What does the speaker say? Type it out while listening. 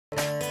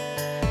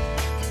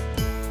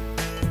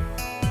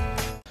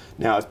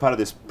Now, as part of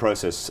this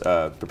process,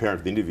 preparing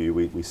for the interview,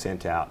 we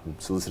sent out and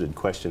solicited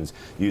questions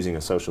using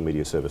a social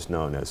media service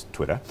known as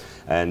Twitter.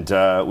 And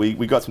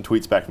we got some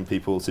tweets back from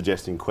people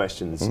suggesting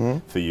questions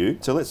for you.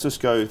 So let's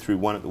just go through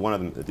one of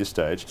them at this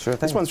stage. Sure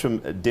thing. This one's from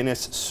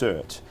Dennis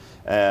Surt.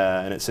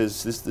 And it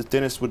says,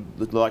 Dennis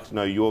would like to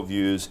know your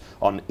views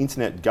on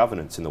internet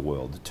governance in the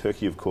world.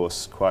 Turkey, of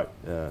course, quite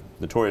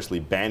notoriously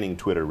banning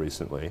Twitter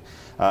recently,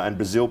 and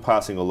Brazil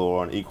passing a law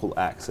on equal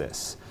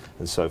access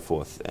and so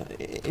forth.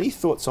 Any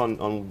thoughts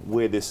on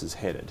where this is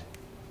headed?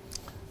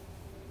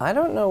 I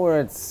don't know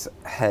where it's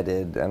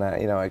headed, and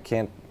I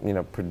can't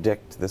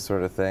predict this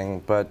sort of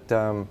thing. But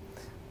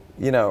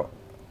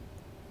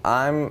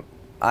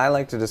I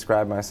like to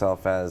describe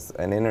myself as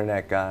an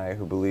internet guy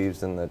who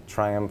believes in the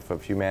triumph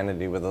of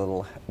humanity with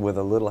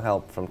a little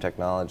help from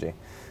technology.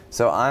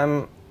 So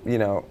I'm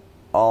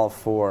all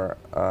for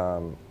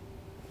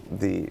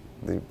the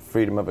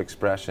freedom of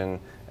expression,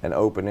 an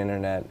open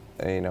internet,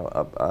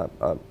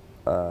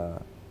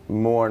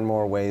 more and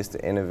more ways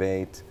to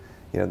innovate.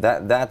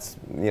 That's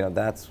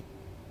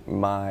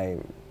my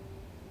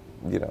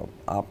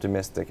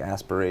optimistic,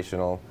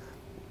 aspirational,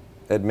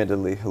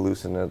 admittedly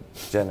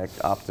hallucinogenic,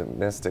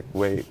 optimistic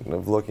way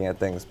of looking at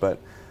things. But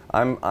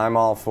I'm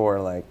all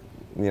for, like,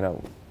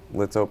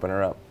 let's open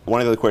her up.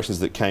 One of the other questions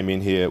that came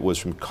in here was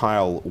from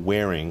Kyle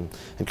Waring,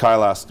 and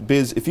Kyle asked,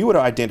 Biz, if you were to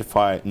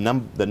identify the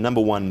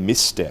 #1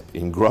 misstep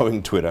in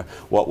growing Twitter,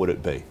 what would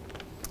it be?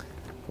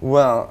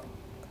 Well,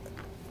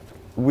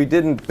 we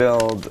didn't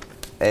build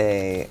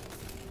a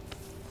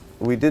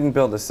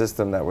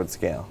system that would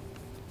scale.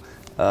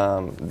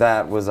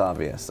 That was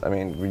obvious. I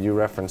mean, you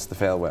referenced the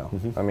fail whale.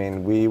 I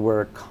mean, we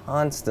were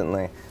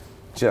constantly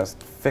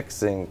just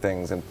fixing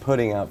things and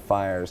putting out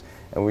fires,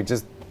 and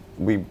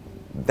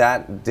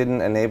that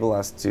didn't enable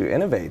us to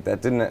innovate.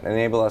 That didn't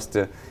enable us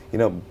to,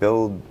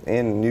 build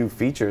in new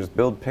features,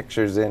 build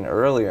pictures in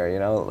earlier,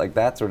 like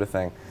that sort of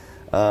thing.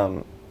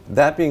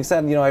 That being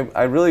said,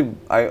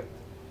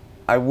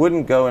 I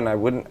wouldn't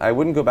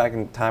go back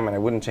in time, and I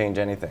wouldn't change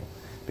anything,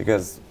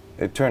 because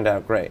it turned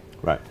out great.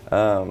 Right.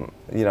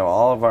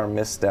 All of our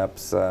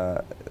missteps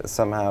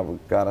somehow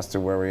got us to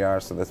where we are,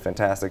 so that's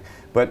fantastic.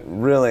 But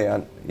really,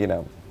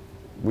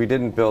 we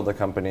didn't build a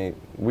company.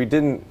 We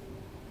didn't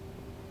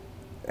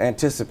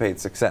anticipate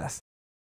success.